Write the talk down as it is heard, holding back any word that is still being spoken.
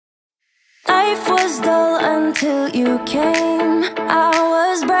life was dull until you came. I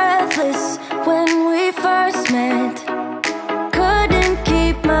was breathless when we first met. Couldn't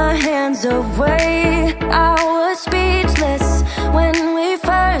keep my hands away. I was speechless when we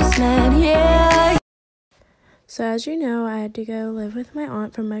first met, yeah. So as you know, I had to go live with my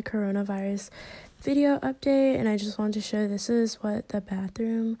aunt for my coronavirus video update, and I just wanted to show this is what the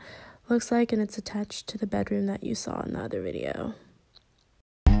bathroom looks like, and it's attached to the bedroom that you saw in the other video.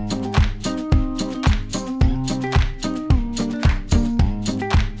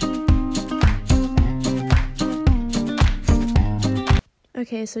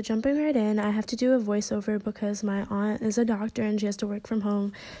 Okay, so jumping right in, I have to do a voiceover because my aunt is a doctor and she has to work from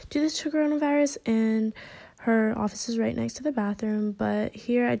home due to coronavirus, and her office is right next to the bathroom. But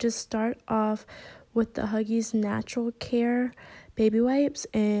here I just start off with the Huggies Natural Care baby wipes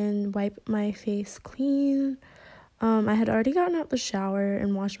and wipe my face clean. I had already gotten out the shower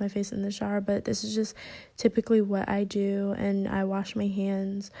and washed my face in the shower, but this is just typically what I do, and I wash my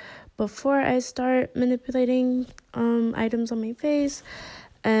hands before I start manipulating items on my face.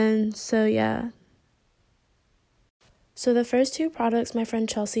 And so yeah, so the first two products my friend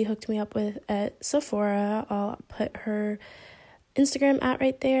Chelsea hooked me up with at Sephora. I'll put her Instagram at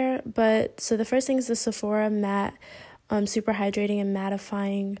right there. But so the first thing is the Sephora matte super hydrating and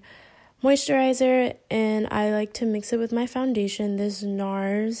mattifying moisturizer, and I like to mix it with my foundation, this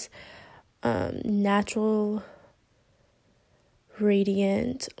NARS Natural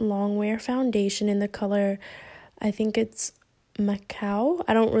Radiant Longwear Foundation in the color, I think it's Macao.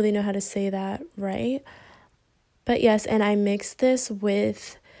 I don't really know how to say that right. But yes, and I mixed this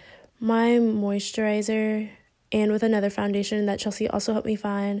with my moisturizer and with another foundation that Chelsea also helped me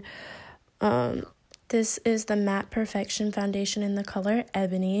find. This is the Matte Perfection Foundation in the color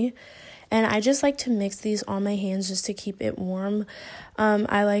Ebony. And I just like to mix these on my hands just to keep it warm.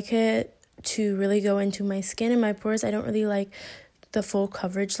 I like it to really go into my skin and my pores. I don't really like the full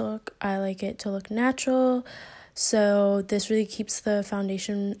coverage look. I like it to look natural. So this really keeps the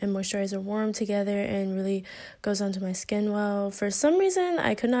foundation and moisturizer warm together and really goes onto my skin well. For some reason,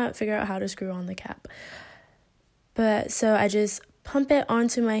 I could not figure out how to screw on the cap. But so I just pump it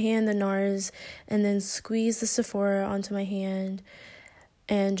onto my hand, the NARS, and then squeeze the Sephora onto my hand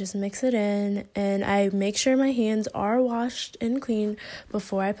and just mix it in. And I make sure my hands are washed and clean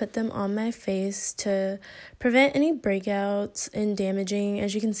before I put them on my face to prevent any breakouts and damaging.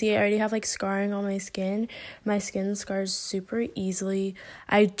 As you can see, I already have like scarring on my skin. My skin scars super easily.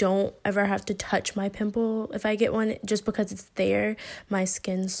 I don't ever have to touch my pimple if I get one, just because it's there, my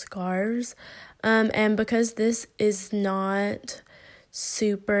skin scars. And because this is not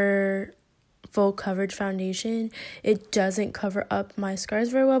super full coverage foundation, it doesn't cover up my scars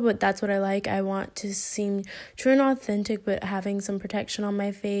very well, but that's what I like. I want to seem true and authentic, but having some protection on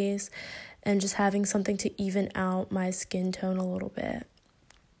my face and just having something to even out my skin tone a little bit.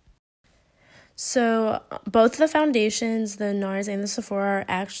 So both the foundations, the NARS and the Sephora, are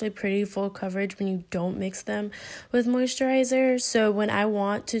actually pretty full coverage when you don't mix them with moisturizer. So when I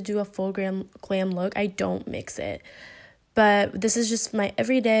want to do a full glam look, I don't mix it. But this is just my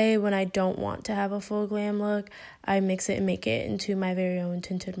everyday. When I don't want to have a full glam look, I mix it and make it into my very own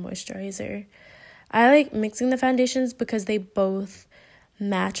tinted moisturizer. I like mixing the foundations because they both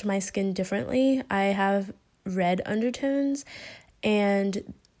match my skin differently. I have red undertones,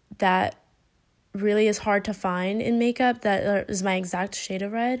 and that really is hard to find in makeup. That is my exact shade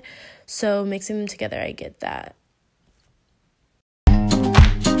of red. So mixing them together, I get that.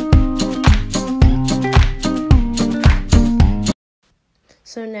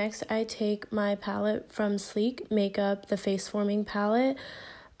 So next, I take my palette from Sleek Makeup, the Face Forming palette.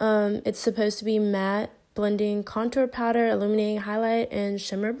 It's supposed to be matte, blending contour powder, illuminating highlight, and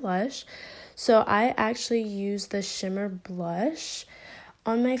shimmer blush. So I actually use the shimmer blush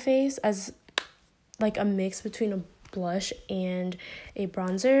on my face as like a mix between a blush and a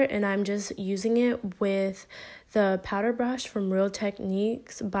bronzer, and I'm just using it with the powder brush from Real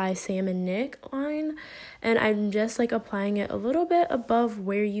Techniques by Sam and Nick line, and I'm just like applying it a little bit above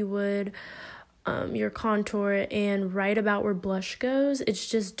where you would your contour and right about where blush goes. It's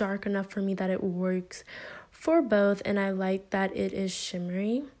just dark enough for me that it works for both, and I like that it is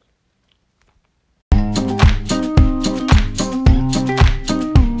shimmery.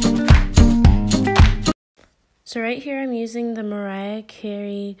 So right here, I'm using the Mariah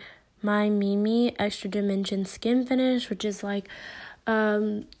Carey My Mimi Extra Dimension Skin Finish, which is like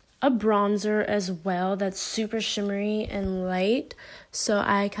a bronzer as well that's super shimmery and light. So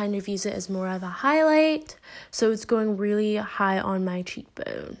I kind of use it as more of a highlight. So it's going really high on my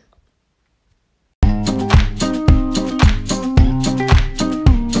cheekbone.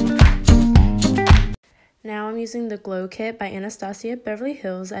 using the Glow Kit by Anastasia Beverly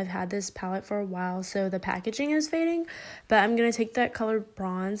Hills. I've had this palette for a while, so the packaging is fading, but I'm going to take that color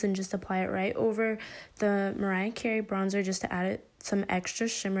bronze and just apply it right over the Mariah Carey bronzer just to add it some extra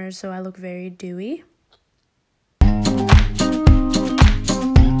shimmer so I look very dewy.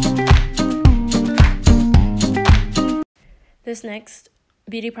 This next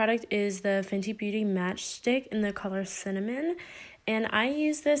beauty product is the Fenty Beauty Match Stick in the color Cinnamon. And I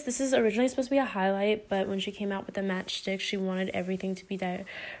use this. This is originally supposed to be a highlight, but when she came out with the matchstick, she wanted everything to be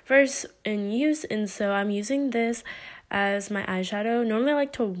diverse in use. And so I'm using this as my eyeshadow. Normally I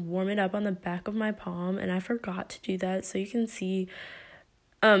like to warm it up on the back of my palm, and I forgot to do that. So you can see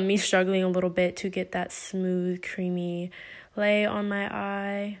me struggling a little bit to get that smooth, creamy lay on my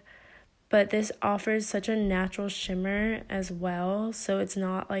eye. But this offers such a natural shimmer as well, so it's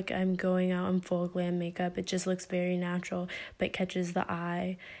not like I'm going out in full glam makeup. It just looks very natural, but catches the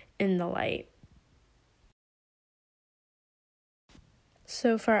eye in the light.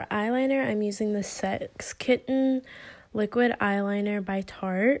 So for eyeliner, I'm using the Sex Kitten Liquid Eyeliner by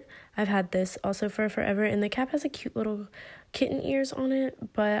Tarte. I've had this also for forever, and the cap has a cute little kitten ears on it,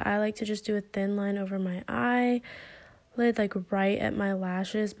 but I like to just do a thin line over my eye lid, like right at my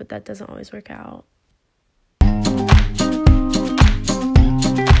lashes, but that doesn't always work out.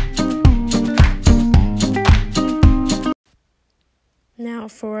 Now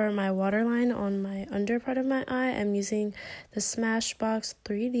for my waterline on my under part of my eye, I'm using the Smashbox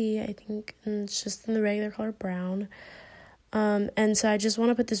 3D, I think, and it's just in the regular color brown. And so I just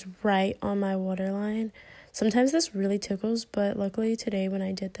want to put this right on my waterline. Sometimes this really tickles, but luckily today when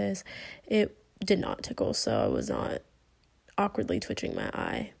I did this, it did not tickle, so I was not awkwardly twitching my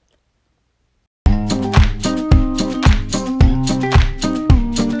eye.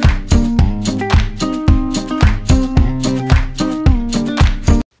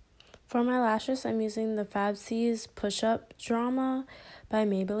 For my lashes, I'm using the Fab C's Push Up Drama by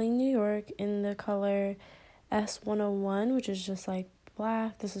Maybelline New York in the color S101, which is just like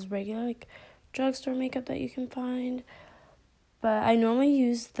black. This is regular like drugstore makeup that you can find. But I normally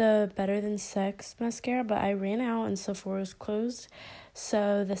use the Better Than Sex mascara, but I ran out and Sephora's closed.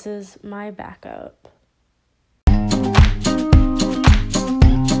 So this is my backup.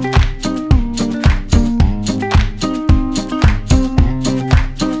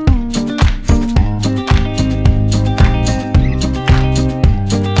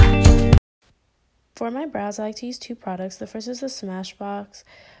 For my brows, I like to use two products. The first is the Smashbox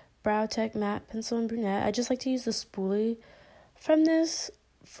Brow Tech Matte Pencil in Brunette. I just like to use the spoolie from this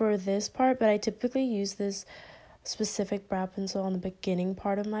for this part, but I typically use this specific brow pencil on the beginning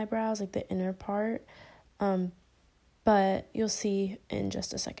part of my brows, like the inner part, but you'll see in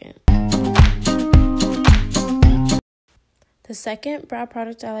just a second. The second brow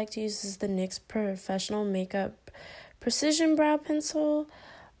product I like to use is the NYX Professional Makeup Precision Brow Pencil,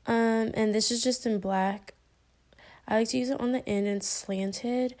 and this is just in black. I like to use it on the end and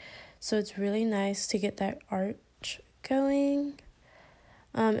slanted, so it's really nice to get that arch going.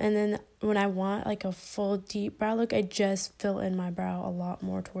 And then when I want like a full deep brow look, I just fill in my brow a lot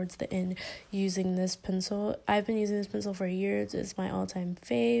more towards the end using this pencil. I've been using this pencil for years. It's my all-time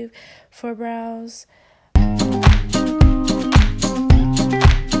fave for brows.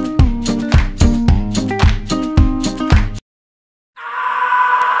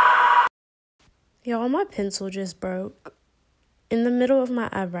 Y'all, my pencil just broke in the middle of my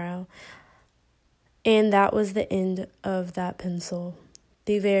eyebrow, and that was the end of that pencil.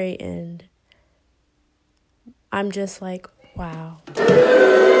 The very end. I'm just like, wow.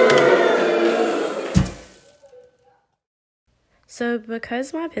 So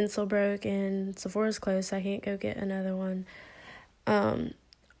because my pencil broke and Sephora's closed, I can't go get another one. I'm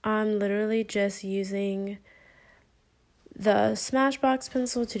literally just using the Smashbox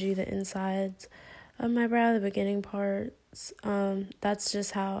pencil to do the insides of my brow, the beginning parts. That's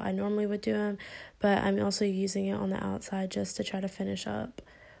just how I normally would do them, but I'm also using it on the outside just to try to finish up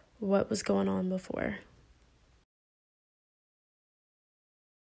what was going on before.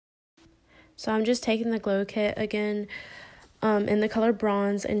 So I'm just taking the Glow Kit again in the color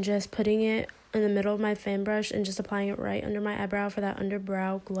bronze and just putting it in the middle of my fan brush and just applying it right under my eyebrow for that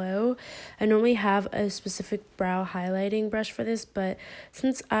underbrow glow. I normally have a specific brow highlighting brush for this, but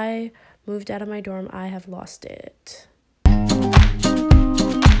since I moved out of my dorm, I have lost it.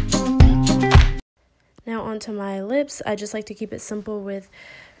 Now onto my lips. I just like to keep it simple with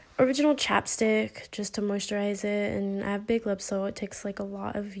original chapstick just to moisturize it, and I have big lips, so it takes like a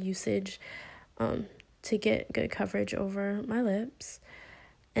lot of usage to get good coverage over my lips.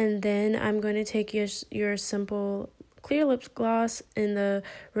 And then I'm going to take your simple clear lip gloss in the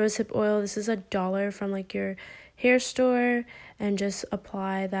rosehip oil. This is $1 from like your hair store, and just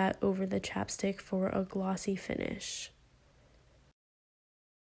apply that over the chapstick for a glossy finish.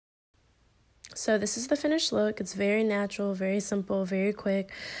 So this is the finished look. It's very natural, very simple, very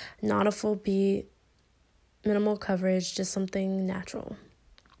quick, not a full beat, minimal coverage, just something natural.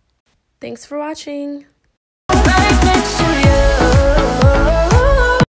 Thanks for watching. Right next to you.